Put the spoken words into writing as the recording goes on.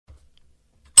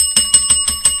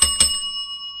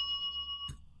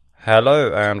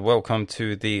Hello and welcome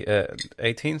to the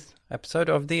 18th episode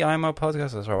of the IMO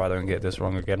podcast. That's right, I don't get this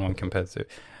wrong again when compared to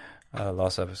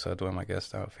last episode when my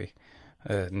guest Alfie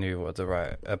knew what the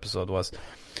right episode was.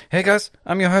 Hey guys,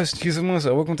 I'm your host, Yusuf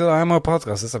Musa. Welcome to the IMO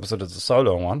podcast. This episode is a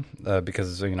solo one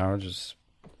because, I just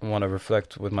want to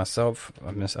reflect with myself.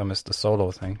 I miss the solo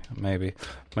thing. Maybe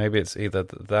it's either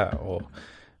that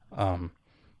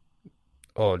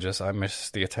or just I miss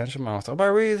the attention mouse. But I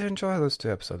really enjoy those two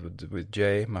episodes with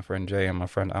Jay, my friend Jay, and my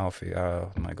friend Alfie.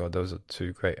 Oh my god, those are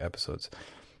two great episodes.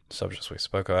 Subjects we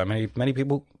spoke about. Many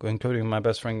people, including my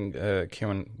best friend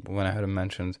Kieran, went ahead and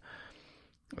mentioned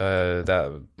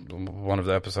that one of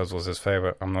the episodes was his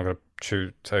favorite. I'm not gonna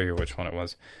tell you which one it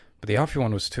was, but the Alfie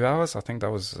one was 2 hours. I think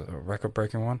that was a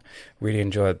record-breaking one. Really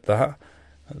enjoyed that.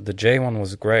 The Jay one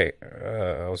was great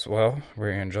as well.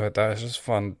 Really enjoyed that. It's just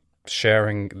fun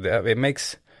sharing.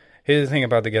 Here's the thing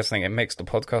about the guest thing. It makes the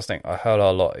podcasting a hell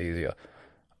of a lot easier.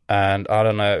 And I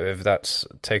don't know if that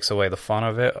takes away the fun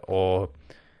of it or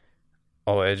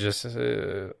it just,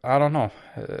 I don't know.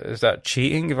 Is that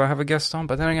cheating if I have a guest on?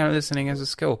 But then again, listening is a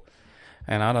skill.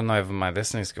 And I don't know if my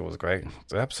listening skill was great.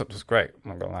 The episode was great,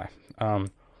 I'm not gonna lie.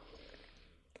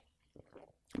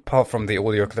 Apart from the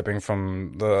audio clipping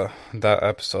from that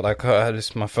episode, this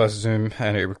is my first Zoom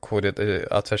and it recorded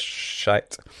utter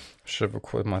shite. Should have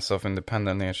recorded myself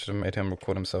independently. I should have made him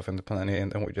record himself independently,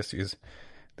 and then we just use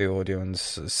the audio and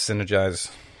synergize,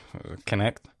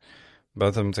 connect both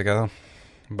of them together.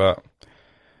 But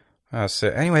that's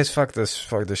it. Anyways, fuck this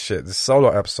shit. This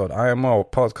solo episode, IMO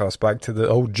podcast, back to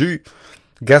the OG.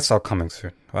 Guests are coming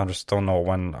soon. I just don't know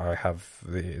when I have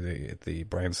the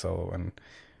brain cell and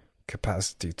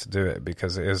capacity to do it,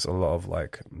 because it is a lot of I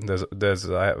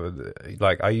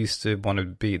used to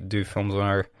want to do films when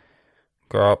I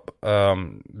grow up,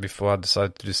 before I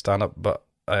decided to do stand-up, but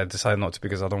I decided not to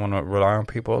because I don't want to rely on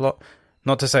people a lot.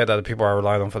 Not to say that the people I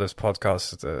relied on for this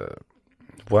podcast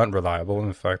weren't reliable.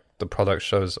 In fact, the product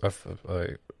shows a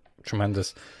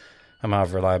tremendous amount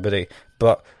of reliability,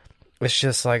 but it's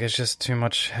just too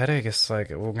much headache. It's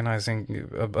like organizing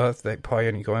a birthday party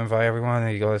and you go invite everyone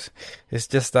and you go, it's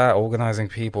just that, organizing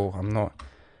people. I'm not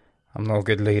a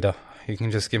good leader. You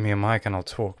can just give me a mic and I'll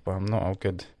talk, but I'm not a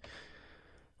good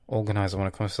organizer when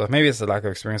it comes to stuff. Maybe it's the lack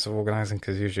of experience of organizing,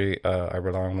 because usually I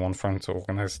rely on one friend to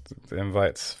organize the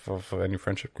invites for any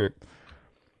friendship group.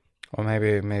 Or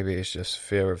maybe it's just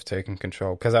fear of taking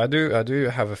control, because I do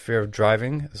have a fear of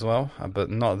driving as well, but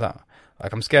not that.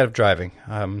 Like, I'm scared of driving,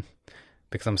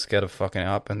 because I'm scared of fucking it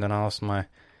up. And then I asked my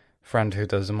friend who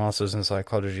does a master's in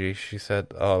psychology. She said,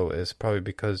 "Oh, it's probably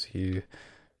because you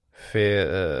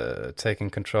fear taking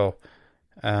control,"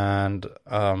 and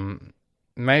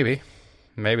maybe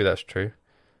that's true.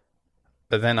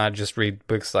 But then I just read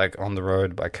books like On the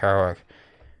Road by Kerouac,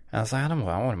 and I was like, I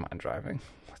wouldn't mind driving.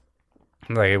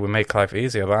 Like, it would make life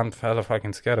easier, but I'm hella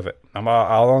fucking scared of it.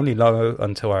 I'll only know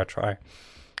until I try,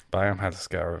 but I am hella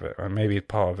scared of it. Or maybe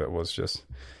part of it was just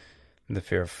the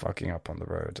fear of fucking up on the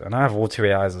road. And I have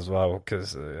watery eyes as well,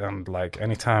 because I'm like,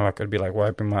 anytime I could be like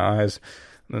wiping my eyes,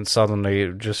 then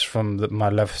suddenly just from my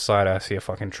left side I see a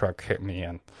fucking truck hit me,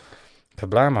 and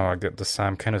kablamo, I get the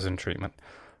Sam Kinison treatment.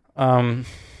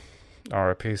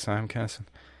 R.I.P. Sam Kinison.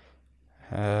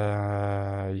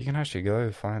 You can actually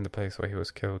go find the place where he was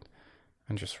killed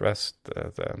and just rest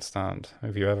there and stand.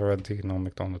 Have you ever read The Norm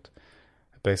Macdonald?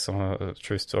 Based on a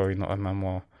true story, not a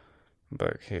memoir.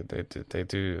 But they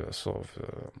do a sort of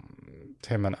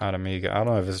him and Adam Eager. I don't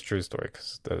know if it's a true story,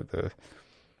 because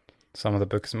some of the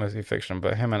book is mostly fiction.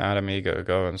 But him and Adam Eager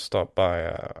go and stop by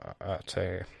at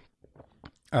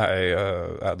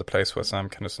the place where Sam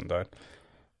Kinison died,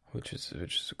 which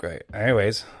is great.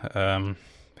 Anyways,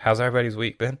 how's everybody's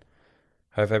week been?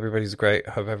 Hope everybody's great.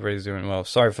 Hope everybody's doing well.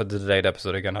 Sorry for the delayed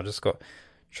episode again. I just got a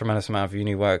tremendous amount of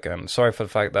uni work, and sorry for the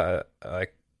fact that I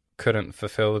couldn't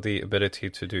fulfill the ability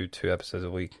to do 2 episodes a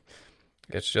week.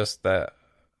 It's just that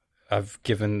I'm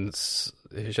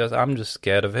just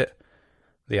scared of it.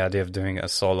 The idea of doing a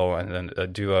solo and then a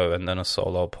duo and then a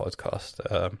solo podcast.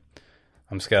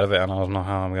 I'm scared of it, and I don't know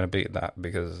how I'm going to beat that,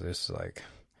 because it's like,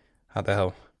 how the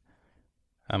hell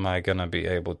am I going to be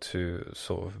able to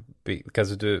sort of beat,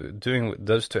 because doing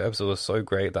those 2 episodes was so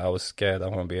great that I was scared I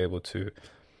won't be able to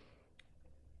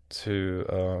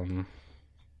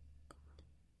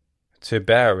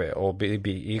bear it, or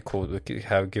be equal,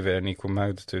 give it an equal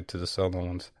magnitude to the solo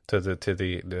ones, to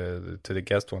the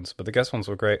guest ones. But the guest ones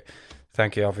were great.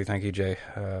 Thank you, Alfie. Thank you, Jay.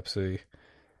 Absolutely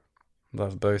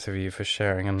love both of you for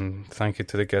sharing, and thank you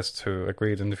to the guests who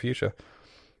agreed in the future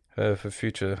for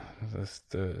future the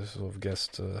sort of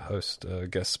guest host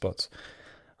guest spots.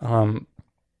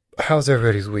 How's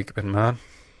everybody's week been, man?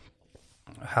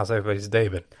 How's everybody's day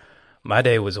been? My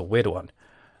day was a weird one.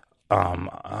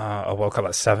 I woke up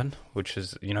at 7, which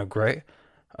is, great.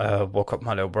 Woke up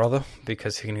my little brother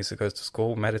because he needs to go to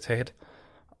school, meditated.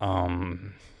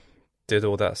 Um, did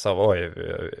all that stuff. Oh,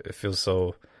 it feels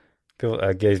so.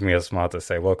 Gave me a smile to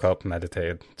say, woke up,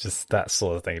 meditated. Just that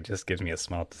sort of thing. It just gives me a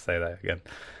smile to say that again.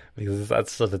 Because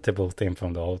that's sort of the typical theme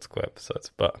from the old school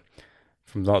episodes. But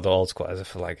from not the old school, as I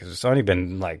feel like it's only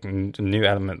been like a new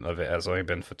element of it has only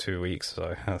been for 2 weeks.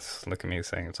 So look at me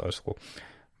saying it's old school.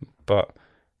 But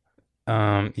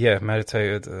yeah,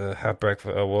 meditated, had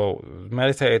breakfast.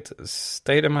 Meditated,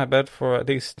 stayed in my bed for at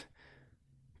least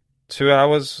 2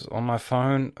 hours on my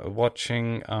phone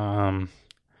watching.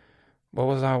 What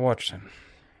was I watching?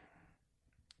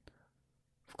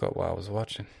 Forgot what I was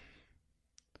watching.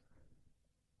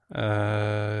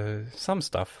 Some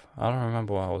stuff. I don't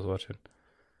remember what I was watching.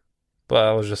 But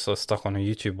I was just so stuck on a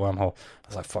YouTube wormhole. I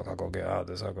was like, fuck, I gotta get out of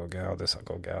this, I gotta get out of this, I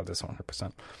gotta get out of this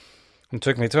 100%. It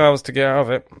took me 2 hours to get out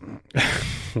of it,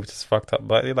 which is fucked up.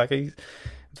 But the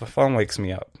phone wakes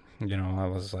me up. I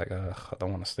was like, I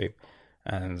don't want to sleep.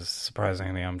 And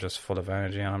surprisingly, I'm just full of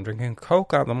energy, and I'm drinking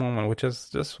Coke at the moment, which is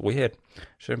just weird.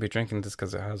 Shouldn't be drinking this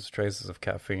because it has traces of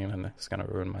caffeine, and it's gonna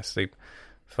ruin my sleep.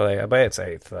 But it's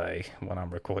 8:30 when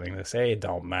I'm recording this. It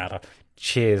don't matter.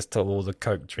 Cheers to all the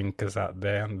Coke drinkers out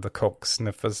there and the Coke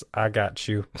sniffers. I got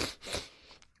you.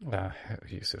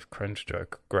 Yusuf, cringe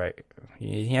joke. Great.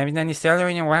 You haven't done your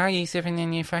celery in a while, Yusuf, and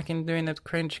then you're fucking doing a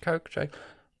cringe Coke joke.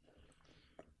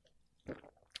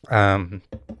 Man,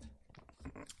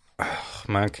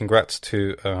 congrats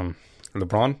to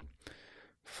LeBron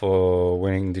for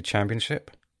winning the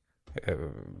championship.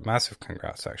 Massive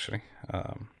congrats, actually.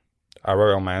 I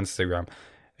wrote on my Instagram,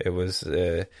 it was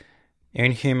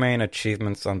inhumane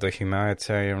achievements under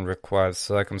humanitarian required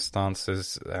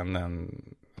circumstances, and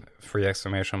then 3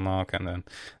 exclamation mark, and then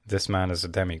this man is a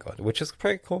demigod, which is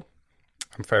pretty cool.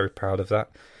 I'm very proud of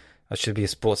that. I should be a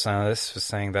sports analyst for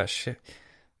saying that shit.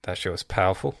 That shit was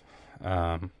powerful.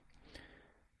 Yeah,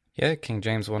 King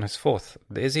James won his 4th.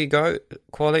 Is he GOAT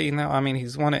quality now? I mean,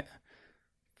 he's won it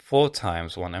 4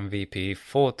 times, won MVP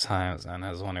 4 times, and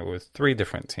has won it with 3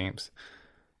 different teams.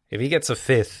 If he gets a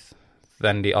 5th,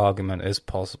 then the argument is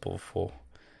possible for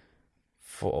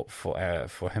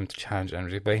him to challenge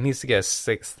Henry. But he needs to get a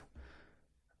 6th.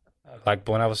 Like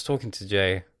when I was talking to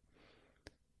Jay,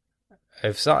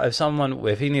 if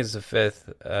he needs a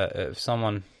 5th, I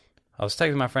was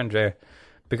texting my friend Jay.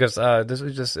 Because this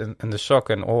was just in the shock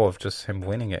and awe of just him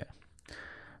winning it.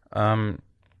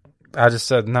 I just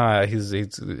said, nah, he's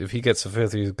if he gets a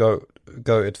 5th, he's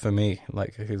goated for me.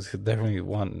 Like, he's definitely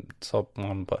top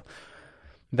one. But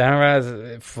then I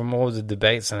realized from all the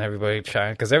debates and everybody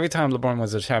chatting, because every time LeBron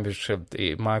wins a championship,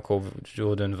 the Michael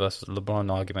Jordan versus LeBron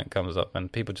argument comes up,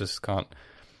 and people just can't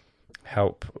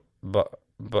help but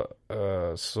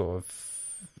sort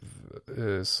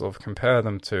of compare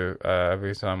them to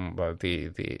every time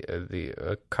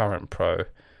the current pro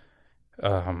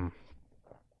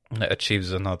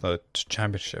achieves another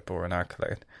championship or an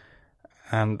accolade.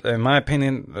 And in my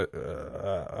opinion,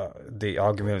 the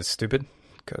argument is stupid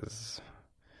because,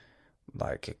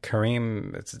 like,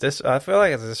 Kareem, I feel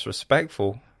like it's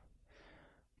disrespectful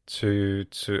to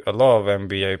a lot of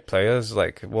NBA players.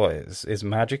 Like, what is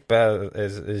Magic better?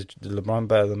 Is LeBron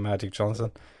better than Magic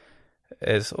Johnson?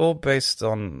 It's all based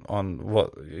on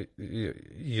what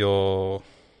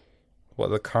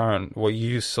what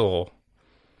you saw.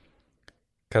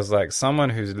 Because, like, someone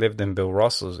who's lived in Bill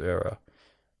Russell's era,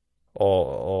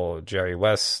 or Jerry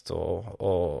West,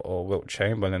 or Wilt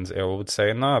Chamberlain's era would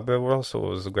say, nah, Bill Russell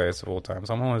was the greatest of all time.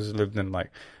 Someone who's lived in,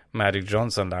 like, Magic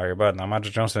Johnson, Larry Bird. Now,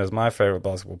 Magic Johnson is my favorite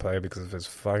basketball player because of his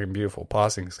fucking beautiful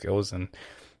passing skills, and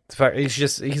the fact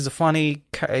his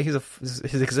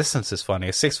existence is funny.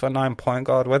 A 6'9" point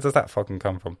guard, where does that fucking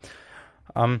come from?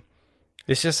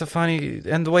 It's just a funny,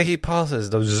 and the way he passes,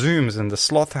 those zooms and the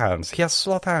sloth hands. He has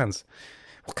sloth hands.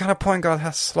 What kind of point guard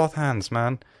has sloth hands,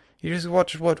 man? You just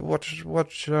watch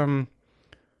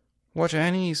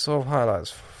any sort of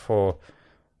highlights for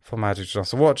Magic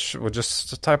Johnson.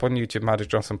 Just type on YouTube Magic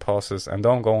Johnson passes, and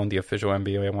don't go on the official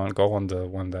NBA one. Go on the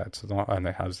one and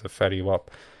it has the Fetty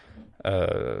Wap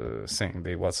sing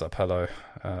the "What's Up Hello"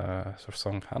 sort of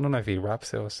song. I don't know if he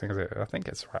raps it or sings it. I think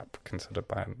it's rap considered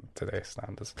by today's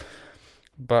standards.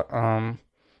 But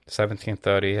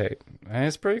 1738, and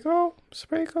it's pretty cool. It's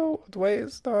pretty cool the way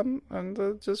it's done,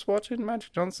 and just watching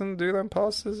Magic Johnson do them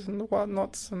passes and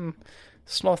whatnots and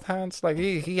sloth hands. Like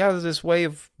he has this way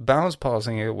of bounce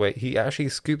passing it where he actually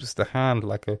scoops the hand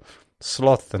like a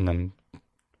sloth and then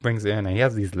brings it in, and he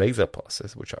has these laser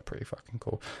passes which are pretty fucking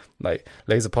cool. Like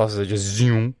laser passes that just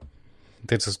zoom,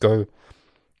 they just go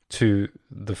to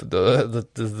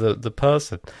the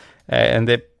person, and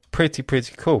they're pretty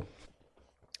cool.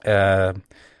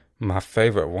 My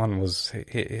favorite one was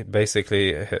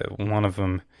basically one of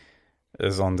them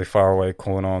is on the faraway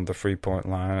corner on the 3-point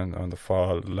line on the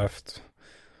far left.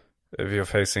 If you're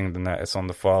facing the net, it's on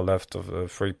the far left of the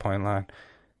 3-point line,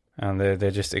 and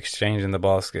they're just exchanging the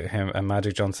basket. Him and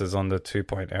Magic Johnson's on the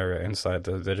 2-point area inside.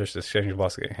 They're just exchanging the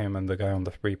basket. Him and the guy on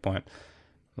the 3-point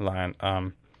line.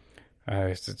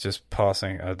 It's just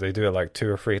passing. They do it like 2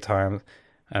 or 3 times,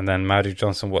 and then Magic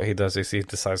Johnson, what he does is he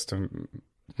decides to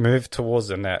move towards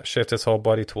the net, shift his whole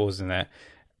body towards the net,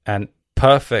 and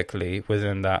perfectly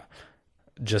within that,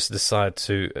 just decide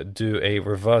to do a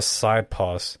reverse side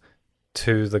pass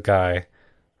to the guy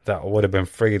that would have been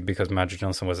freed because Magic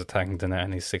Johnson was attacking the net,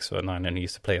 and he's 6'9", and he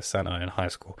used to play a center in high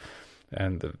school,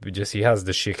 and he has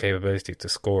the sheer capability to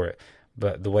score it.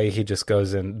 But the way he just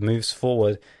goes in, moves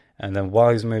forward, and then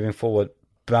while he's moving forward,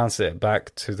 bounce it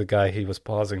back to the guy he was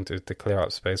passing to clear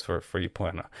up space for a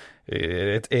 3-pointer.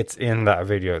 It's in that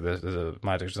video, the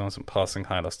Magic Johnson passing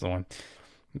high. That's the one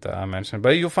that I mentioned.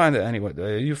 But you'll find it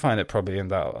anyway. You find it probably in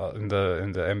that in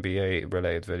the NBA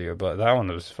related video. But that one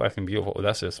was fucking beautiful.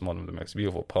 That's just one of the most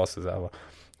beautiful passes ever.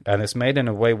 And it's made in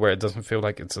a way where it doesn't feel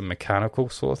like it's a mechanical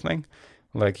sort of thing.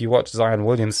 Like you watch Zion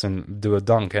Williamson do a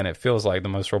dunk, and it feels like the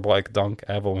most robotic dunk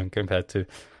ever when compared to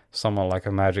someone like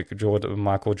a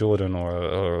Michael Jordan or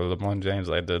LeBron James.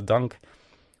 Like the dunk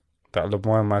that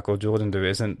LeBron and Michael Jordan do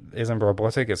isn't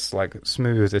robotic. It's like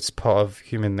smooth. It's part of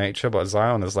human nature. But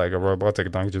Zion is like a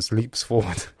robotic dunk. He just leaps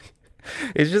forward.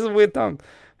 It's just a weird dunk.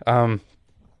 You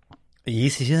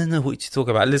know what you talk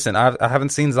about. Listen, I haven't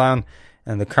seen Zion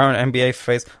in the current NBA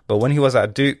phase, but when he was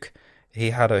at Duke,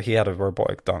 he had a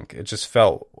robotic dunk. It just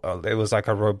felt it was like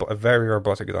a very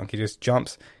robotic dunk. He just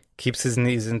jumps, keeps his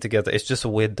knees in together. It's just a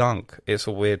weird dunk. It's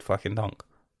a weird fucking dunk.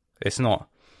 It's not.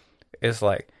 It's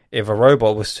like if a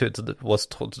robot was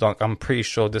taught to dunk, I'm pretty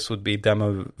sure this would be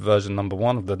demo version number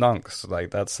 1 of the dunks.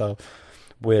 Like that's how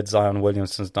weird Zion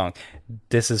Williamson's dunk.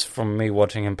 This is from me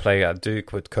watching him play at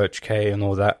Duke with Coach K and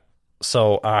all that.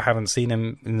 So I haven't seen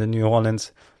him in the New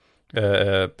Orleans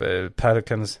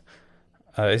Pelicans.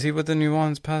 Is he with the New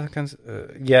Orleans Pelicans?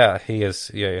 Yeah, he is.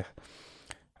 Yeah.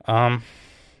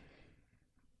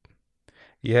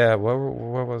 Yeah, where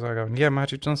was I going? Yeah,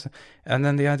 Magic Johnson. And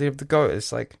then the idea of the GOAT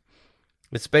is like,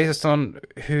 it's based on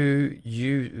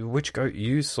which GOAT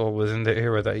you saw was in the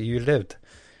era that you lived.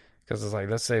 Because it's like,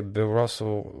 let's say Bill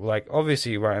Russell, like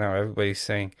obviously right now everybody's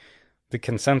saying the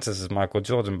consensus is Michael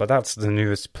Jordan, but that's the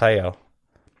newest player.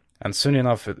 And soon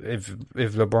enough, if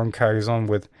LeBron carries on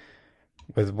with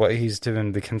what he's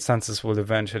doing, the consensus will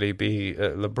eventually be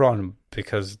LeBron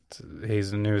because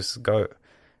he's the newest GOAT.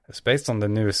 It's based on the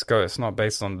newest GOAT. It's not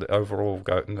based on the overall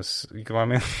GOATness. You know what I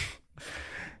mean?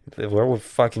 We're all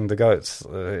fucking the GOATs.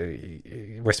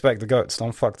 Respect the GOATs.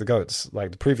 Don't fuck the GOATs.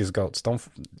 Like the previous GOATs. Don't.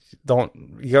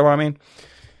 You know what I mean?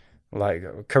 Like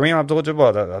Kareem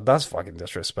Abdul-Jabbar. That's fucking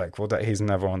disrespectful that he's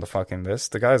never on the fucking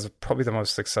list. The guy's probably the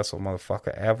most successful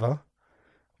motherfucker ever.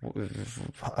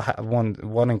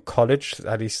 Won in college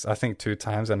at least I think 2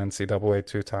 times, and NCAA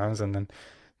 2 times, and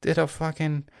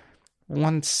then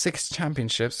won 6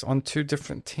 championships on 2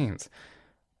 different teams.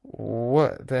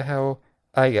 What the hell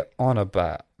are you on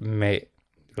about, mate?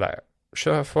 Like,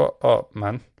 shut the fuck up,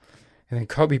 man. And then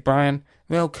Kobe Bryant.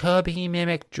 Well, Kobe, he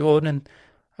mimicked Jordan.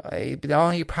 The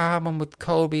only problem with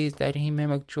Kobe is that he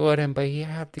mimicked Jordan, but he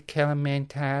had the killer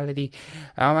mentality.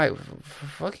 I'm like,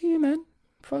 fuck you, man.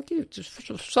 Fuck you.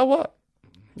 So what?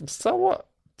 So what?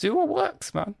 Do what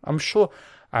works, man.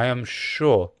 I am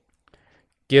sure,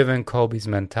 given Kobe's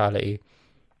mentality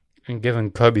and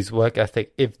given Kobe's work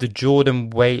ethic, if the Jordan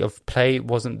way of play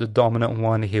wasn't the dominant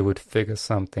one, he would figure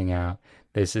something out.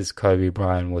 This is Kobe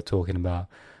Bryant we're talking about.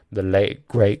 The late,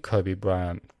 great Kobe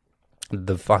Bryant.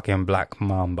 The fucking Black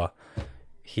Mamba.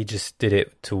 He just did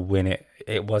it to win it.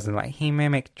 It wasn't like he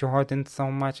mimicked Jordan so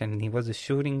much and he was a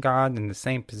shooting guard in the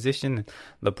same position. And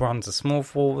LeBron's a small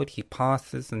forward. He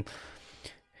passes and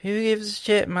who gives a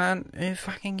shit, man? Who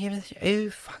fucking gives a shit? Who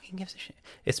fucking gives a shit?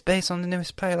 It's based on the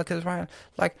newest player.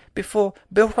 Like before,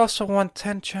 Bill Russell won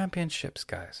 10 championships,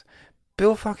 guys.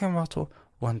 Bill fucking Russell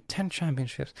won 10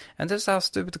 championships. And this is how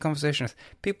stupid the conversation is.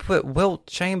 People put Wilt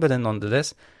Chamberlain on the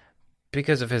list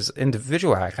because of his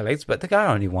individual accolades, but the guy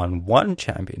only won 1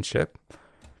 championship.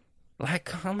 Like,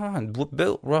 come on.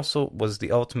 Bill Russell was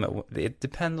the ultimate. It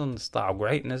depends on the style.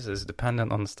 Greatness is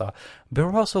dependent on the style. Bill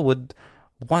Russell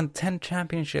won 10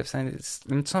 championships, and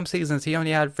in some seasons he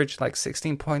only averaged like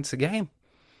 16 points a game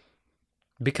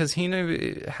because he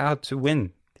knew how to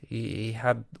win. He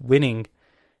had winning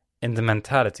in the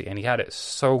mentality, and he had it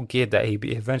so good that he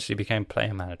eventually became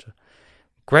player manager.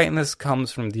 Greatness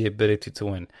comes from the ability to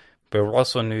win. But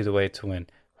Russell knew the way to win.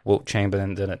 Wilt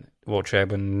Chamberlain didn't. Wilt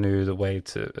Chamberlain knew the way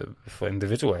for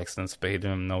individual excellence, but he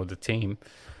didn't know the team.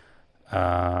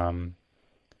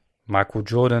 Michael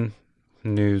Jordan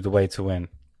knew the way to win.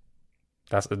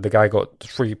 That's the guy got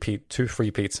two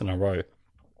three-peats in a row.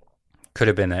 Could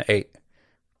have been an 8.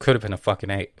 Could have been a fucking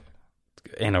 8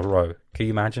 in a row. Can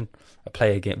you imagine a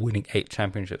player winning 8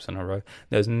 championships in a row?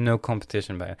 There's no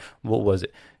competition back then. What was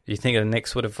it? You think the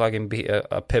Knicks would have fucking beat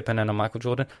a Pippen and a Michael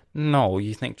Jordan? No.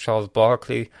 You think Charles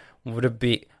Barkley would have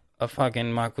beat a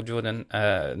fucking Michael Jordan?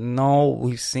 No,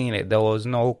 we've seen it. There was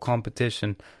no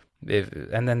competition.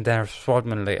 And then Dennis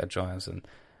Rodman later joins. And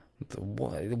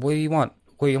what do you want?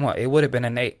 What do you want? It would have been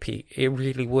an 8-peat. It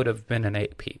really would have been an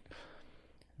 8-peat.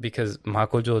 Because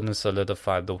Michael Jordan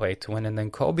solidified the way to win. And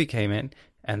then Kobe came in,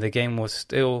 and the game was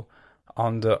still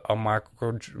under a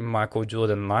Michael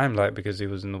Jordan limelight because he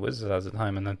was in the Wizards at the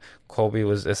time. And then Kobe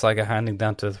it's like a handing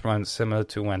down to the throne, similar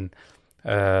to when,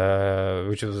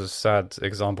 which was a sad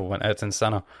example, when Ayrton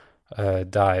Senna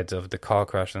died of the car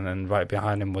crash, and then right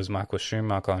behind him was Michael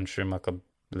Schumacher, and Schumacher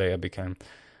later became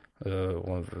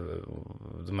one of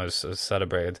the most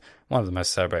celebrated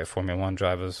Formula One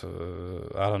drivers.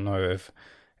 I don't know if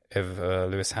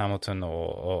Lewis Hamilton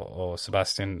or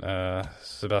Sebastian,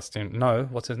 no,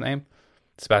 what's his name?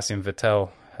 Sebastian Vettel.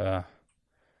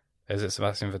 Is it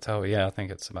Sebastian Vettel? Yeah, I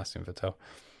think it's Sebastian Vettel.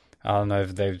 I don't know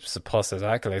if they've surpassed his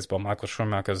accolades, but Michael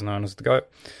Schumacher is known as the GOAT,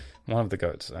 one of the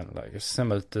GOATs, and like it's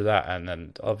similar to that. And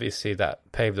then obviously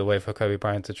that paved the way for Kobe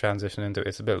Bryant to transition into.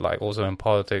 It's a bit like also in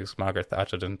politics, Margaret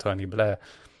Thatcher and Tony Blair.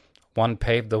 One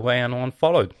paved the way and one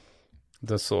followed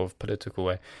the sort of political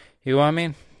way. You know what I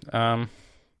mean?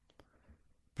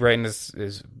 Greatness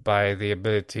is by the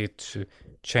ability to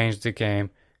change the game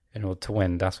in order to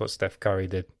win. That's what Steph Curry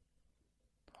did.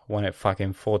 Won it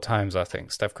fucking 4 times, I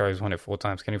think. Steph Curry's won it 4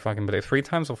 times. Can you fucking believe 3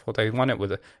 times or 4 times? He won it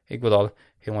with Iguodala.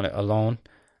 He won it alone,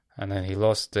 and then he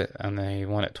lost it, and then he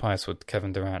won it twice with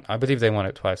Kevin Durant. I believe they won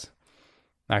it twice.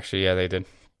 Actually, yeah, they did.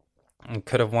 And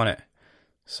could have won it.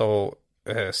 So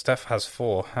Steph has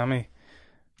 4. How many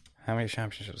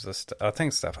championships does I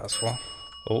think Steph has 4.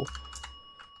 Oh.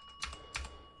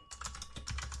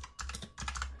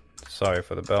 Sorry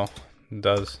for the bell.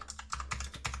 Does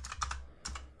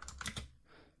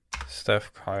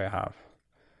Steph Curry have?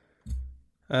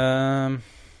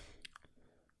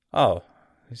 Oh,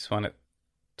 he's won it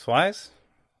twice?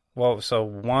 Well, so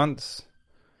once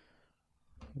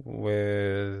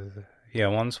when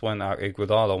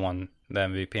Iguodala won the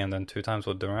MVP, and then 2 times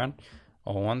with Durant,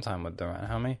 or 1 time with Durant.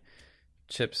 How many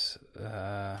chips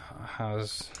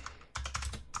has?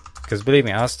 Because believe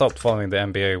me, I stopped following the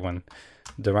NBA when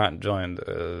Durant joined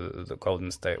the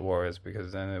Golden State Warriors,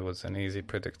 because then it was an easy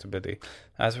predictability.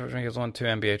 As for he has won 2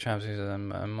 NBA championships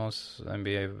and most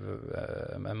NBA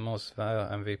and most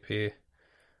MVP,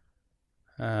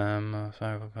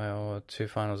 2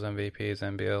 Finals MVPs,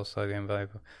 NBA All-Star Game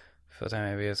valuable, 1st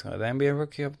NBA, the NBA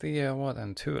Rookie of the Year award,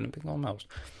 and 2 Olympic gold medals.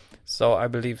 So I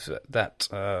believe that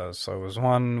so it was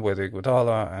 1 with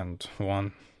Iguodala and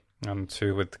 1 and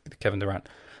 2 with Kevin Durant.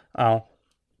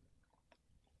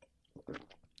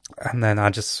 And then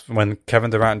when Kevin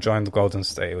Durant joined the Golden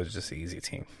State, it was just an easy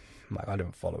team. Like, I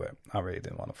didn't follow it. I really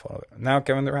didn't want to follow it. Now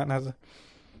Kevin Durant has a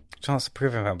chance to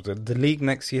prove himself. The league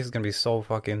next year is going to be so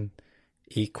fucking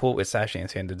equal. It's actually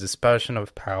insane. The dispersion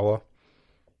of power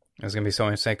is going to be so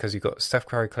insane, because you got Steph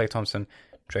Curry, Klay Thompson,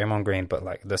 Draymond Green, but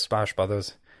like the Splash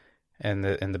Brothers in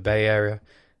the Bay Area,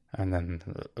 and then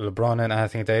LeBron and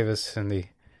Anthony Davis in the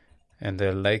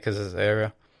Lakers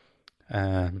area,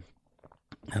 and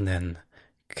then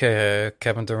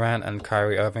Kevin Durant and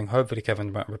Kyrie Irving. Hopefully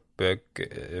Kevin Durant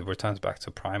returns back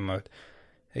to prime mode.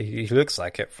 He looks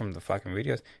like it from the fucking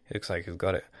videos. He looks like he's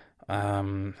got it.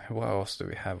 What else do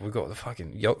we have? We got the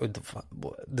fucking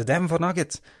the Denver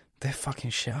Nuggets. They're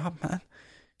fucking shit up, man.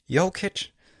 Jokic.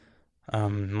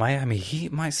 Miami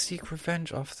Heat might seek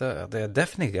revenge after. They're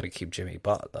definitely gonna keep Jimmy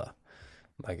Butler.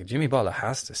 Like, Jimmy Butler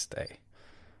has to stay.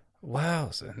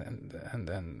 Wow. And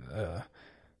then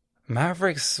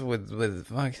Mavericks with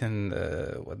fucking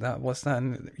what's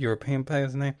that European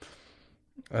player's name?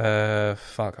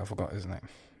 Fuck, I forgot his name.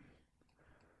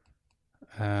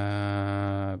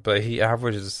 But he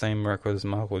averages the same record as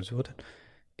Michael Jordan.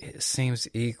 It seems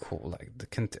equal, like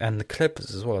and the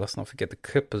Clippers as well. Let's not forget the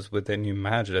Clippers with their new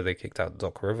manager. They kicked out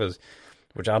Doc Rivers,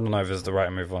 which I don't know if it's the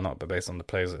right move or not, but based on the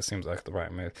players, it seems like the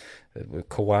right move. With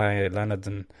Kawhi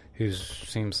Leonard, who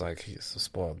seems like he's a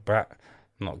spoiled brat.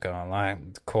 I'm not gonna lie,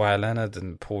 Kawhi Leonard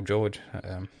and Paul George,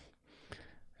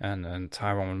 and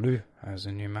Tyronn Lue as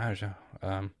a new manager.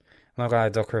 Not gonna lie,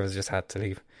 Doc Rivers just had to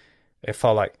leave. It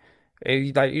felt like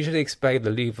usually expect the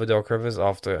leave for Doc Rivers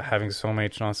after having so many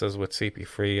chances with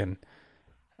CP3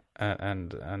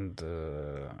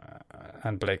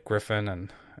 and Blake Griffin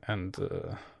and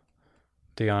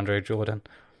DeAndre Jordan,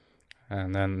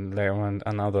 and then later on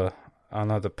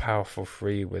another powerful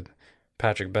three with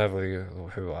Patrick Beverley,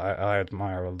 who I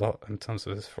admire a lot in terms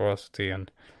of his ferocity,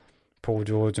 and Paul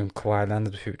George and Kawhi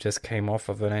Leonard, who just came off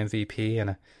of an MVP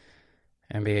and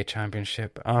an NBA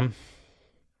championship.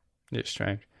 It's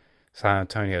strange. San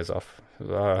Antonio's off.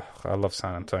 I love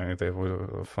San Antonio. They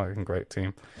were a fucking great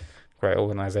team. Great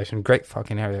organization. Great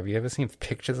fucking area. Have you ever seen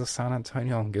pictures of San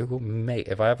Antonio on Google? Mate,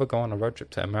 if I ever go on a road trip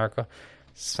to America,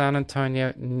 San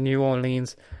Antonio, New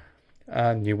Orleans,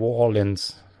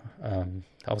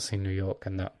 obviously New York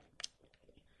and that.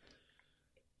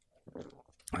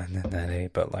 And then LA.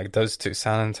 But like those two,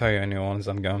 San Antonio and New Orleans,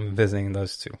 I'm going visiting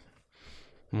those two.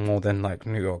 More than like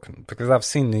New York, because I've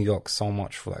seen New York so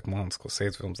much for like Martin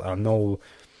Scorsese films. I know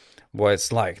what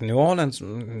it's like. New Orleans,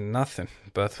 nothing.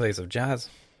 Birthplace of jazz.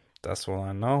 That's all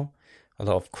I know. A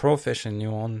lot of crawfish in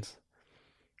New Orleans.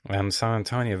 And San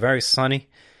Antonio, very sunny.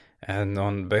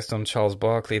 And based on Charles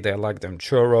Barkley, they like them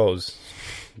churros.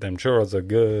 Them churros are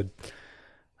good.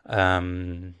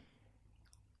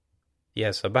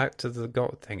 Yeah, so back to the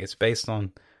GOAT thing. It's based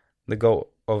on the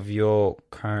GOAT of your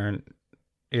current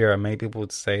era. Many people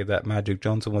would say that Magic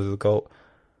Johnson was the GOAT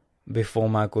before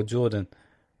Michael Jordan,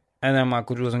 and then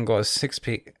Michael Jordan got a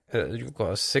six-peat.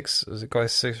 Got a six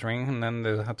ring, and then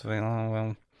they had to think, oh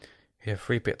well, he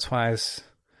three-peat twice.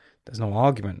 There's no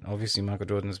argument. Obviously, Michael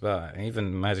Jordan's better.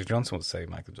 Even Magic Johnson would say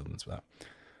Michael Jordan's better.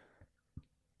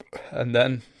 And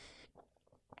then,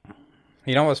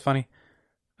 you know what's funny?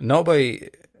 Nobody,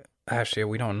 actually,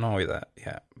 we don't know that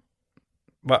yet,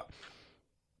 but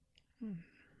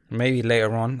maybe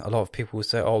later on, a lot of people will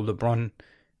say, oh, LeBron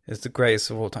is the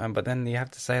greatest of all time. But then you have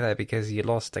to say that because you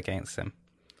lost against him.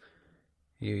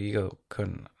 You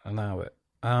couldn't allow it.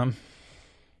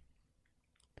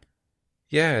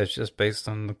 Yeah, it's just based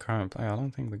on the current play. I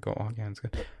don't think the GOAT argument is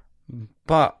good.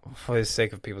 But for the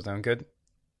sake of people doing good,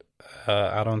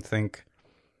 I don't think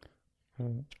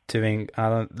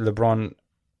LeBron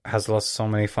has lost so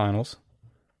many finals.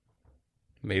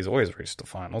 But he's always reached the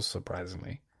finals,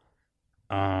 surprisingly.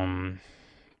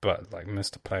 But like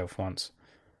missed the playoff once.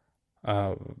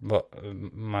 But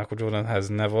Michael Jordan has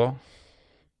never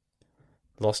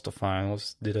lost the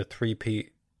finals. Did a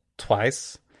three-peat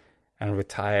twice and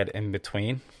retired in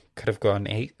between. Could have gone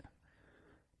 8.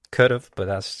 Could have, but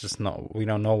that's just not. We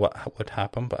don't know what would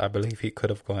happen. But I believe he could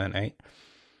have gone 8.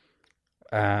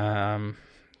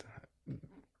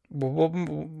 What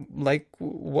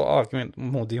argument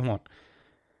more do you want?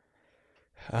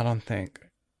 I don't think.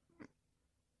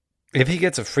 If he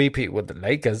gets a three-peat with the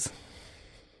Lakers,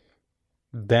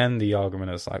 then the argument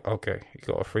is like, okay, he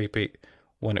got a three-peat,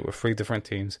 won it with 3 different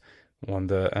teams, won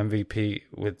the MVP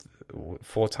with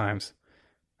 4 times.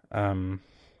 What's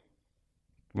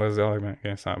the argument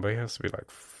against that? But he has to be like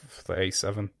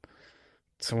 37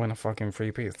 to win a fucking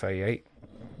three-peat. 38.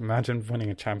 Imagine winning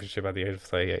a championship at the age of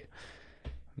 38.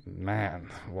 Man,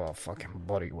 what a fucking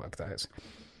body work that is.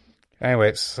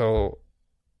 Anyway, so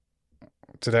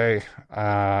today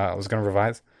I was going to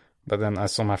revise, but then I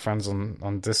saw my friends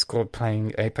on Discord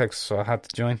playing Apex, so I had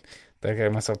to join. They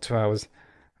gave myself 2 hours.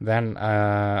 Then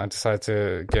I decided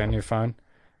to get a new phone.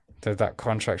 Did that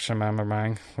contract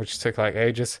shamamamang, which took like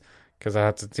ages because I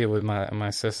had to deal with my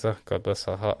sister. God bless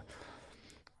her heart.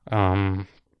 And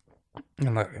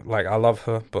like I love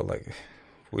her, but like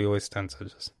we always tend to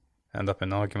just end up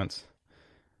in arguments.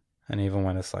 And even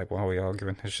when it's like, why are we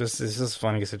arguing? It's just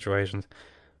funny situations.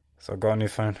 So I got a new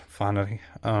phone finally.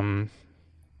 And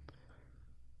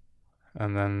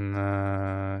then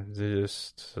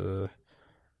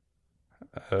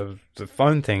the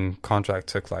phone thing contract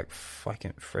took like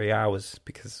fucking 3 hours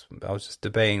because I was just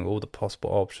debating all the possible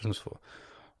options for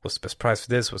what's the best price for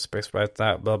this, what's the best price for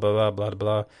that, blah blah blah blah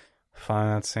blah,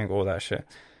 financing, all that shit.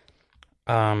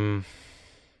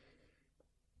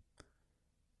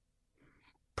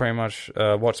 Pretty much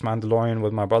watched Mandalorian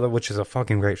with my brother, which is a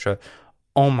fucking great show.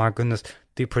 Oh my goodness,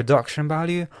 the production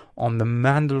value on the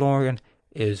Mandalorian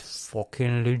is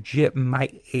fucking legit,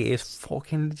 mate. It is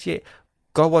fucking legit.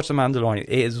 Go watch the Mandalorian. It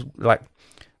is like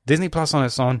Disney Plus on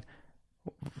its own.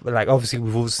 Like obviously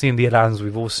we've all seen the Aladdins,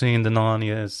 we've all seen the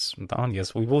Narnias,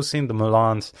 we've all seen the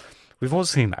Mulans, we've all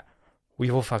seen that.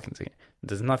 We've all fucking seen it.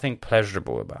 There's nothing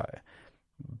pleasurable about it.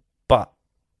 But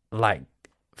like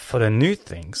for the new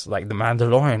things, like the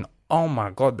Mandalorian, oh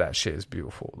my god, that shit is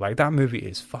beautiful. Like that movie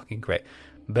is fucking great.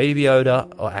 Baby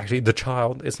Yoda, or actually the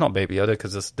child. It's not Baby Yoda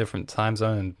because it's a different time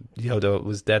zone, and Yoda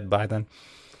was dead by then.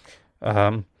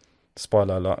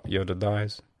 Spoiler alert: Yoda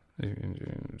dies.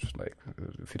 Just like,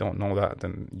 if you don't know that,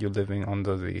 then you're living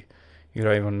under the. You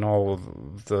don't even know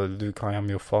the Luke, I am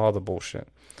your father bullshit.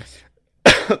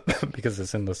 Because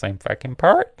it's in the same fucking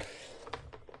part.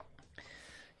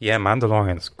 Yeah,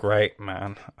 Mandalorian's great,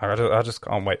 man. I just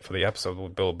can't wait for the episode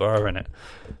with Bill Burr in it.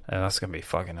 And that's gonna be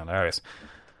fucking hilarious.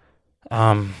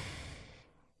 Jon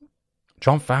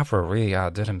Favreau really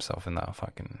outdid himself in that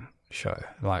fucking show.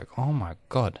 Like, oh my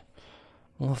god.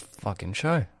 What a fucking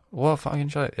show. What a fucking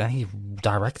show. And he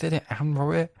directed it and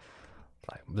wrote it.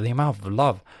 Like, the amount of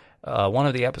love. One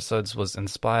of the episodes was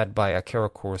inspired by Akira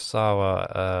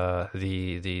Kurosawa,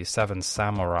 the Seven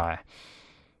Samurai.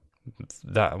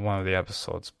 That one of the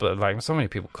episodes. But like, so many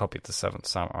people copied the Seventh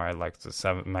Samurai, like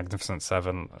the Magnificent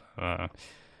Seven.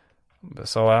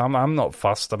 So I'm not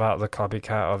fussed about the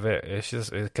copycat of it. It's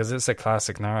just because it's a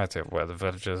classic narrative where the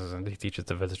villagers, and he teaches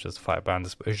the villagers to fight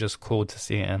bandits. But it's just cool to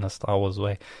see it in a Star Wars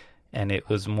way. And it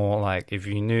was more like, if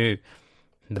you knew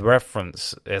the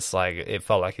reference, it's like it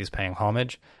felt like he's paying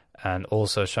homage and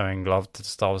also showing love to the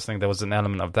Star Wars thing. There was an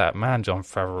element of that. Man, Jon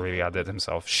Favreau really outdid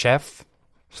himself. Chef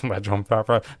by Jon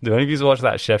Favreau. Do any of you watch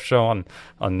that Chef show on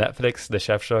Netflix? The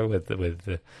Chef show with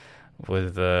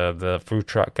the food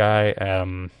truck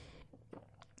guy.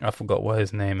 I forgot what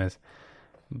his name is,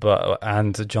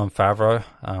 and Jon Favreau,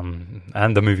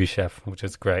 and the movie Chef, which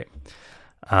is great.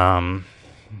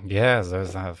 Yeah,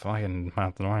 there's that fucking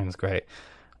Mandalorian's great.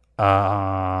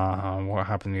 What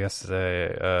happened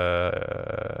yesterday?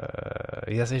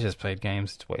 Yes, he just played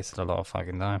games. Just wasted a lot of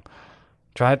fucking time.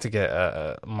 Tried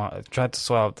to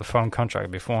sort out the phone contract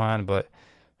beforehand, but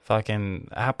fucking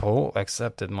Apple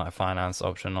accepted my finance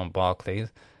option on Barclays.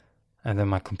 And then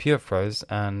my computer froze,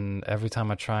 and every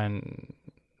time I try and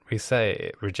reset it,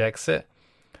 it rejects it,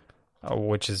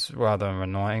 which is rather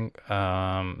annoying.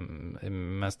 It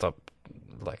messed up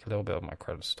like a little bit of my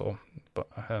credit score, but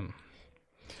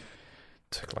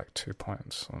took like 2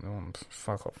 points.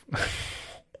 Fuck off.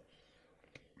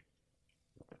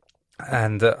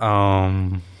 And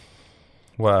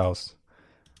what else?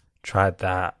 Tried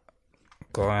that.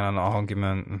 Got in an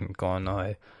argument, and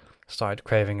I started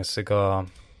craving a cigar,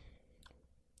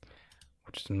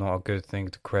 which is not a good thing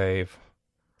to crave.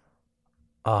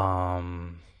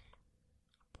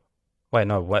 Wait,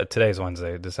 no, today's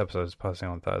Wednesday. This episode is posting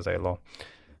on Thursday, lol.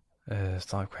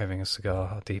 Started craving a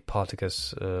cigar, the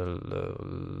Partagas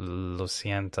Lo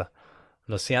Sienta.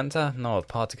 Lo Sienta? No,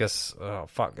 Partagas, oh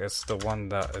fuck, it's the one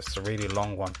that, it's the really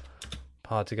long one.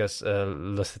 Partagas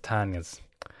Lusitanias.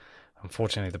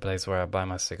 Unfortunately, the place where I buy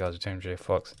my cigars, James J.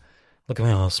 Fox. Look at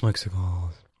me, I'll smoke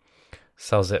cigars.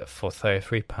 Sells it for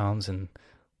 £33 in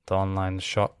the online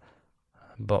shop,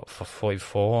 but for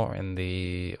 $44 in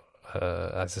the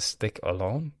as a stick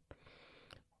alone,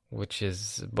 which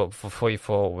is, but for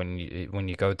 $44 when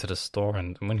you go to the store,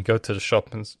 and when you go to the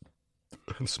shop and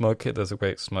smoke it, there's a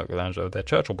great smoke lounge over there.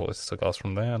 Churchill bought his cigars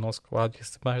from there, and Oscar Wilde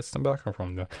used to buy his tobacco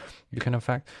from there. You can in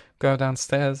fact go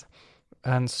downstairs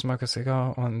and smoke a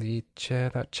cigar on the chair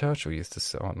that Churchill used to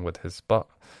sit on with his butt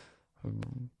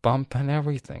bump and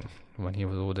everything when he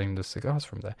was ordering the cigars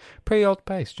from there. Pretty old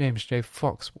place. James J.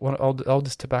 Fox, one of the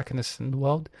oldest tobacconists in the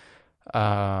world.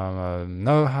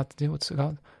 Know how to deal with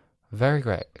cigars. Very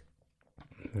great.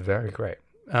 Very great.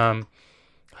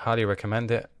 Highly recommend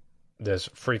it. There's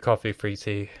free coffee, free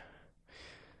tea.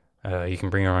 You can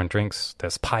bring your own drinks.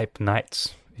 There's pipe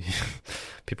nights.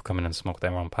 People come in and smoke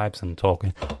their own pipes and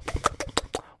talking.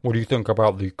 What do you think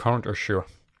about the current issue?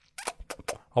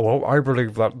 Oh, well, I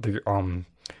believe that the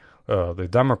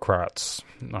Democrats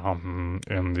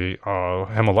in the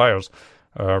Himalayas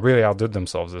really outdid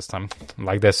themselves this time.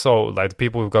 Like, they're so, like, the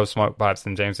people who go smoke pipes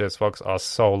in James S. Fox are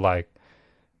so, like,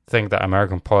 think that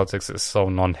American politics is so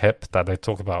non-hip that they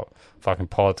talk about fucking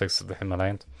politics of the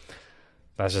Himalayas.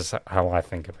 That's just how I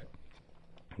think of it.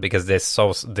 Because they're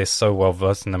so well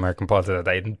versed in American politics that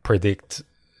they predict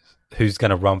who's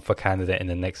going to run for candidate in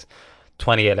the next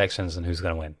 20 elections and who's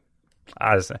going to win.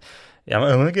 I'm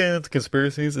going to get into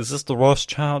conspiracies. Is this the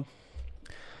Rothschild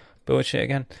bullshit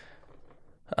again?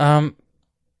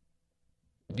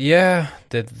 Yeah,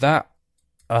 did that.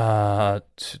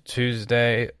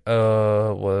 Tuesday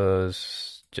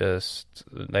was just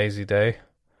a lazy day.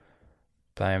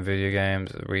 Playing video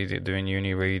games, doing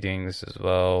uni readings as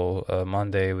well.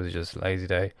 Monday was just a lazy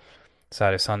day.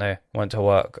 Saturday, Sunday, went to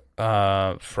work.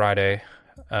 Friday,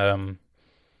 what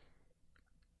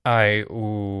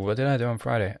did I do on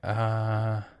Friday?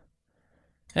 Yes,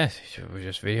 it was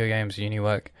just video games, uni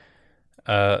work.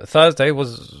 Thursday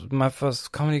was my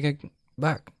first comedy gig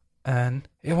back. and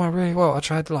it went really well. I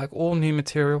tried like all new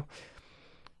material,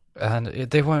 and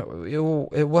it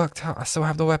worked out. I still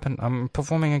have the weapon. I'm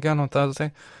performing again on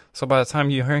Thursday, so by the time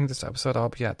you're hearing this episode, I'll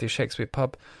be at the Shakespeare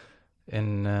pub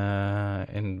in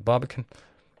Barbican,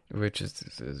 which is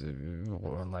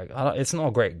like it's not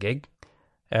a great gig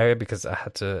area because I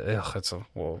had to. It's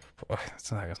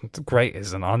great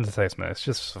is an understatement. It's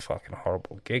just a fucking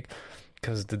horrible gig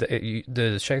because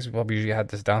the Shakespeare pub usually had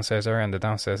this downstairs area, and the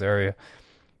downstairs area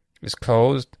is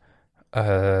closed.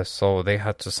 So they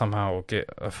had to somehow get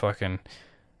a fucking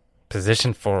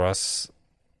position for us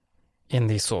in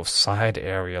the sort of side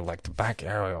area, like the back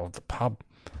area of the pub.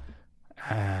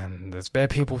 And there's bare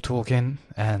people talking,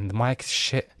 and the mic is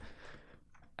shit,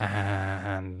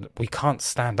 and we can't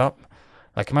stand up.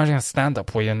 Like, imagine a stand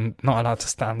up where you're not allowed to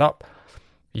stand up.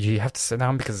 You have to sit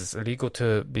down because it's illegal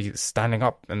to be standing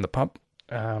up in the pub.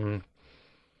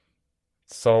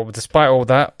 So despite all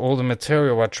that, all the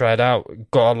material I tried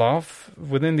out got a laugh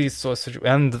within these sort of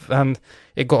situations, and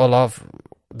it got a laugh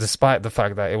despite the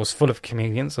fact that it was full of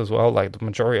comedians as well. Like the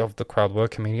majority of the crowd were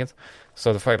comedians,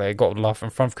 so the fact that it got a laugh in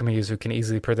front of comedians who can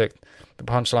easily predict the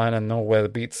punchline and know where the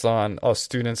beats are, and are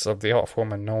students of the art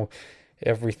form and know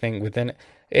everything within it.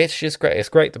 It's just great. It's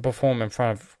great to perform in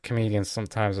front of comedians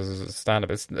sometimes as a stand-up.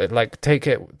 It's like take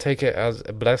it as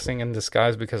a blessing in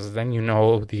disguise because then you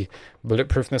know the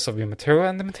bulletproofness of your material,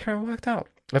 and the material worked out.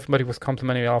 Everybody was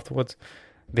complimenting me afterwards.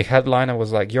 The headliner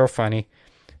was like, "You're funny."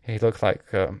 He looked like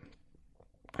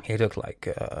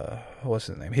what's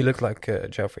his name? He looked like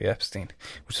Jeffrey Epstein,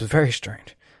 which was very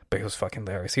strange, but he was fucking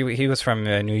hilarious. He was from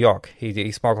New York.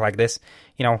 He spoke like this,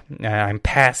 I'm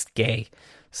past gay.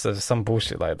 So some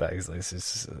bullshit like that. He's like,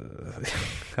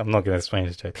 I'm not gonna explain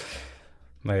his joke,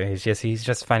 but he's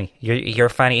just funny. You're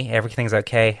funny. Everything's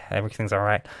okay. Everything's all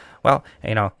right. Well,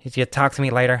 you talk to me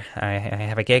later. I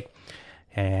have a gig.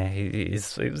 He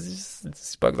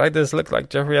spoke like this. Looked like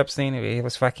Jeffrey Epstein. He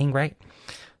was fucking great.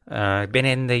 Been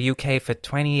in the UK for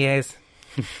 20 years.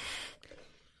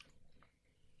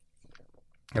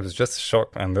 It was just a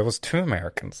shock, and there was two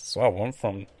Americans as well. One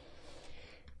from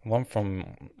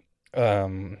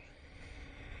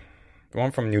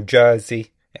New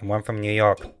Jersey and one from New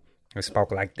York, who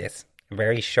spoke like this,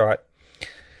 very short.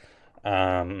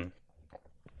 It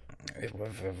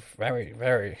was a very,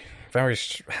 very, very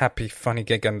happy, funny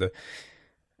gig, and the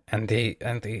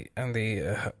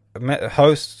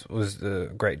host was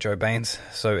the great Joe Baines.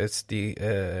 So it's the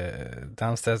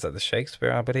downstairs at the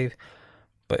Shakespeare, I believe,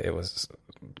 but it was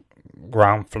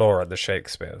ground floor at the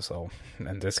Shakespeare. So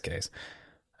in this case.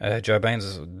 Joe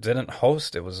Baines didn't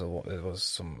host. It was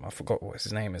some, I forgot what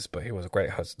his name is, but he was a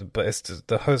great host. But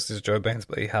the host is Joe Baines,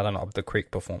 but he had an Up the Creek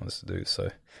performance to do.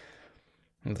 So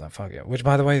I was like, fuck it. Which,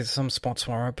 by the way, some spots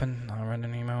were open. I read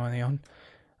an email early on,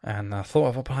 and I thought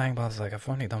of applying, but I was like, I've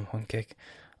only done one gig.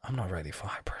 I'm not ready for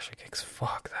high pressure gigs.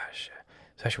 Fuck that shit.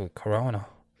 Especially with Corona.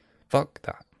 Fuck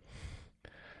that.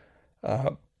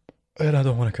 And I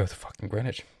don't want to go to fucking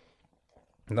Greenwich.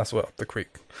 And that's what Up the Creek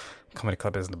Comedy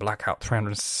Club is, in the Blackout.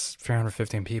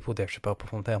 315 people. Dave Chappelle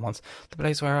performed there once. The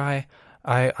place where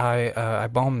I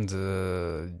bombed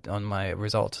on my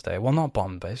result today. Well, not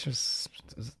bombed, but it's just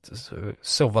a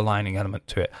silver lining element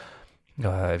to it.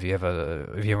 If you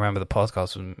remember the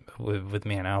podcast with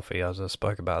me and Alfie, I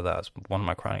spoke about that as one of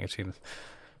my crowning achievements.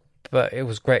 But it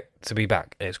was great to be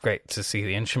back. It's great to see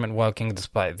the instrument working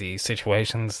despite the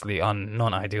situations, the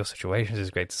non-ideal situations. It's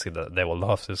great to see that there were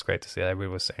laughs. It's great to see that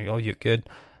everybody was saying, "Oh, you're good,"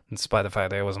 despite the fact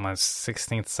that it was my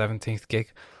 16th, 17th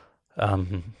gig.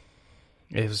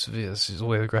 It's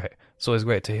always great. It's always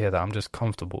great to hear that I'm just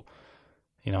comfortable.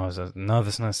 As a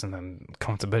nervousness and then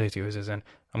comfortability was in.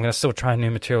 I'm gonna still try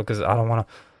new material because I don't want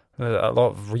to. A lot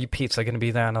of repeats are gonna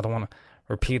be there, and I don't want to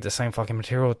repeat the same fucking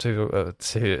material to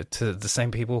the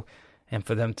same people, and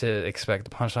for them to expect the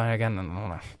punchline again. And I don't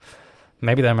know.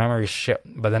 Maybe their memory is shit,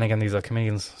 but then again, these are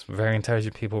comedians, very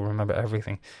intelligent people, remember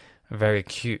everything, very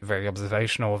cute, very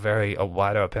observational, very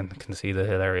wide open, can see the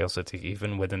hilariosity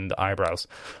even within the eyebrows.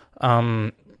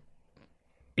 Yeah,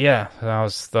 that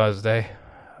was Thursday.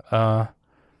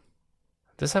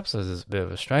 This episode is a bit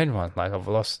of a strange one. Like, I've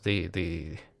lost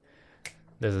the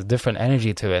there's a different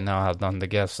energy to it now I've done the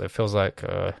guests. It feels like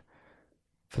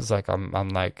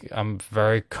I'm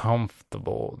very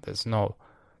comfortable. There's no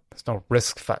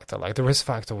risk factor. Like, the risk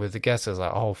factor with the guests is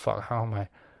like, oh fuck, how am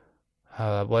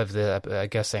I? What if the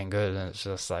guest ain't good? And it's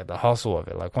just like the hustle of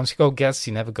it. Like, once you go guests,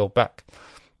 you never go back.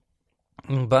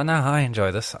 But now I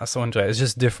enjoy this. I still enjoy it. It's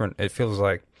just different. It feels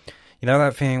like,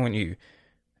 that feeling when you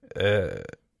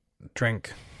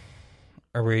drink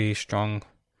a really strong.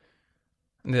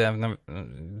 Yeah, I've never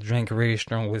drink a really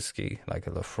strong whiskey like a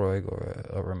Lafroig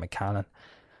or a Macallan,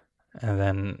 and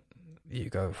then you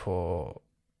go for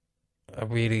a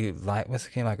really light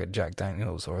whiskey like a Jack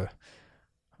Daniels or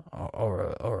a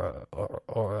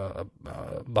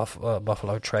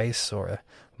Buffalo Trace or a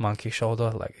Monkey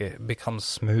Shoulder. Like, it becomes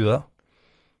smoother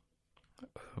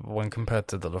when compared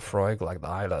to the Lefroy, like the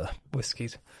Islay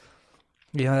whiskies.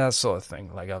 Yeah, that sort of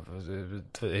thing. Like,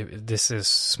 this is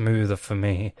smoother for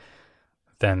me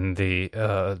than the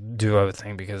duo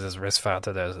thing, because there's risk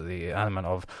factor. There's the element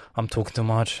of I'm talking too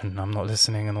much and I'm not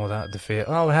listening and all that. The fear.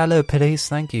 Oh, hello, police.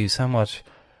 Thank you so much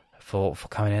for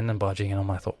coming in and barging in on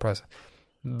my thought process.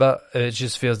 But it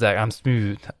just feels like I'm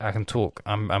smooth. I can talk.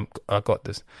 I got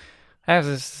this.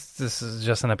 This is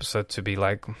just an episode to be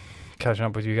like catching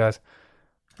up with you guys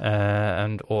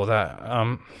and all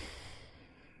that.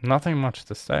 Nothing much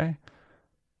to say.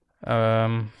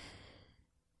 Playing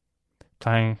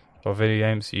for video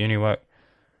games, uni work,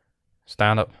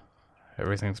 stand up,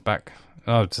 everything's back.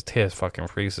 Oh, it's a tier fucking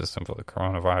free system for the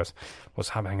coronavirus. What's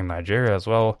happening in Nigeria as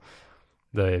well?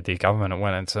 The government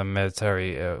went into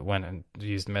went and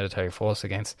used military force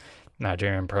against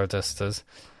Nigerian protesters.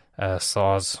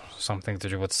 SARS, something to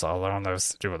do with SARS. I don't know if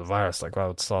it's to do with the virus. Like, why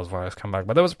would SARS virus come back?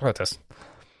 But there was a protest.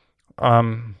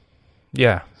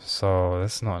 Yeah, so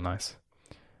it's not nice.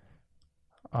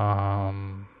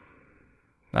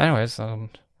 Anyways,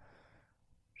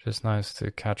 just nice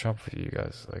to catch up with you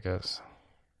guys, I guess.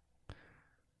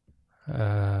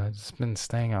 Just been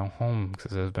staying at home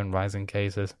because there's been rising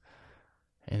cases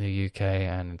in the UK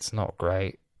and it's not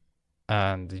great,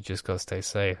 and you just gotta stay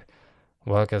safe.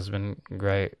 Work has been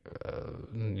great.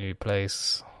 New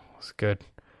place was good.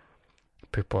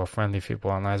 People are friendly, people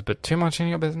are nice, but too much in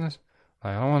your business.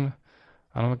 Like, I don't want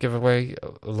to give away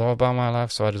a lot about my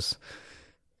life, so I just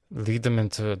lead them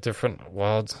into a different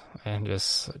world and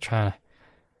just try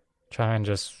and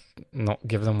just not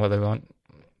give them what they want.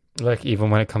 Like, even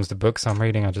when it comes to books I'm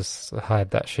reading, I just hide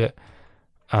that shit.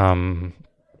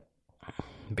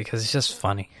 Because it's just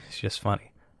funny. It's just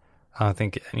funny. I don't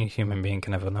think any human being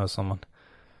can ever know someone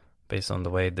based on the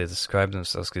way they describe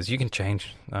themselves, because you can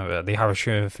change. The average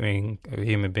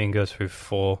human being goes through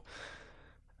 4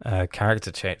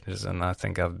 character changes, and I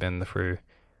think I've been through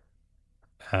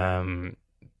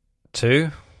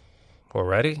 2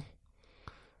 already.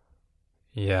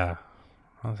 Yeah,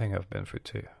 I think I've been through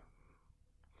 2,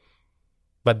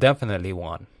 but definitely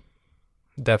 1,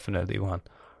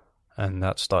 and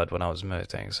that started when I was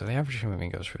meditating. So the average human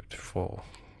being goes through 4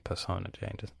 persona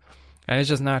changes, and it's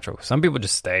just natural. Some people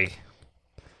just stay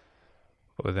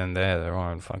within their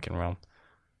own fucking realm.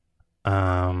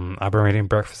 I've been reading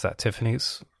Breakfast at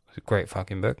Tiffany's. It's a great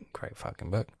fucking book.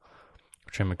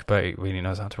 Truman Capote really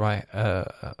knows how to write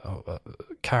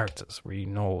characters. Really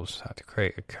knows how to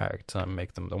create a character and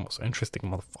make them the most interesting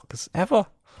motherfuckers ever,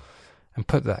 and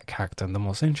put that character in the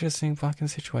most interesting fucking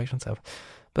situations ever.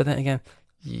 But then again,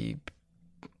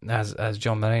 as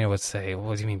John Mulaney would say,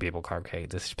 what do you mean people can't create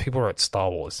this? People wrote Star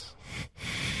Wars.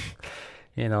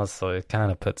 So it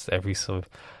kind of puts every sort of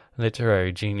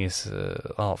literary genius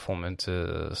art form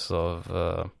into sort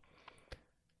of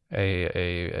a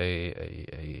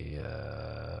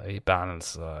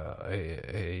balance,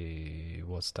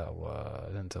 what's that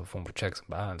word, into a form of checks and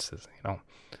balances.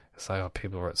 It's like, oh,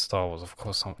 people wrote Star Wars, of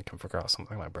course someone can figure out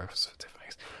something like Breakfast at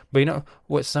Tiffany's. But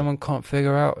what someone can't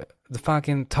figure out? The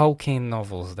fucking Tolkien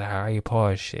novels, the Harry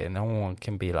Potter shit. No one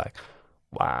can be like,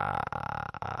 wow,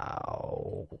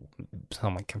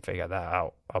 someone can figure that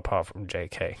out apart from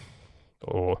JK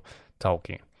or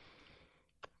Tolkien.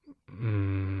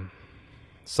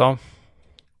 So,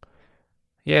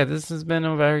 yeah, this has been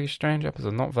a very strange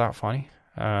episode. Not that funny.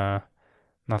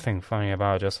 Nothing funny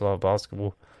about it, just a lot of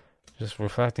basketball. Just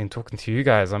reflecting, talking to you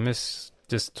guys. I miss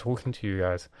just talking to you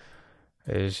guys.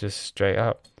 It's just straight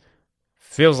up.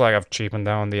 Feels like I've cheapened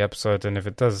down the episode, and if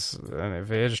it does, and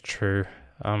if it is true,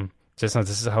 just know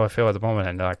this is how I feel at the moment,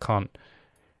 and I can't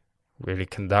really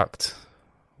conduct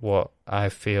what I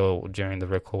feel during the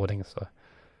recording. So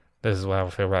this is what I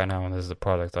feel right now, and this is the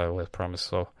product I always promise.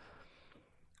 So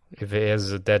if it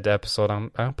is a dead episode, I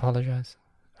apologize.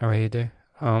 I really do.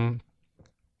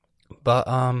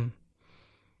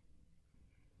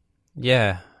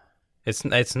 Yeah,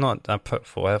 it's not. I put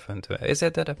full effort into it. Is it a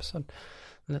dead episode?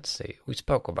 Let's see. We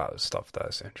spoke about stuff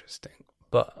that's interesting,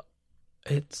 but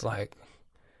it's like,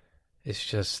 it's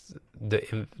just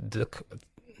the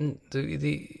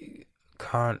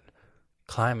current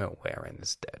climate we're in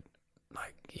is dead.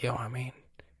 Like, you know what I mean?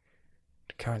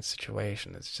 The current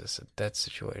situation is just a dead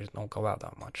situation. Don't go out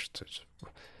that much. To just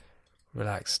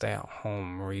relax, stay at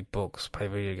home, read books, play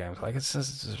video games. Like, it's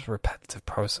just a repetitive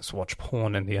process. Watch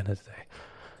porn in the end of the day.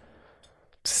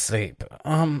 Sleep.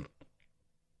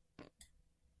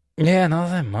 Yeah,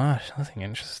 nothing much, nothing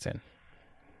interesting.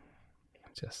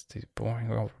 Just the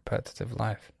boring, old, repetitive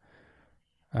life.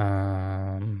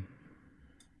 Um.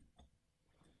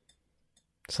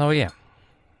 So yeah,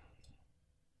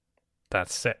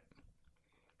 that's it.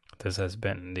 This has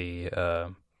been the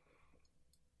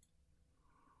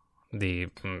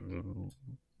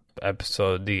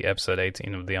episode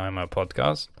 18 of the IMO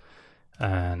podcast.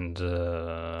 And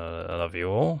I love you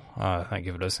all. Thank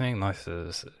you for listening. Nice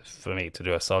for me to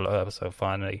do a solo episode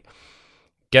finally.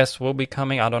 Guests will be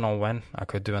coming. I don't know when. I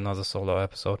could do another solo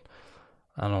episode.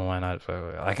 I don't know when. I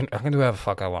can do whatever the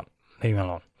fuck I want. Leave me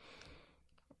alone.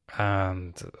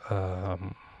 And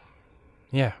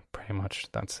yeah, pretty much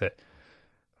that's it.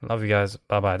 Love you guys.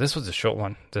 Bye bye. This was a short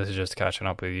one. This is just catching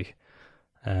up with you.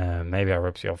 Maybe I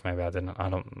ripped you off. Maybe I didn't.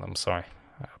 I'm sorry.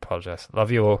 I apologize.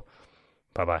 Love you all.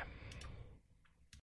 Bye bye.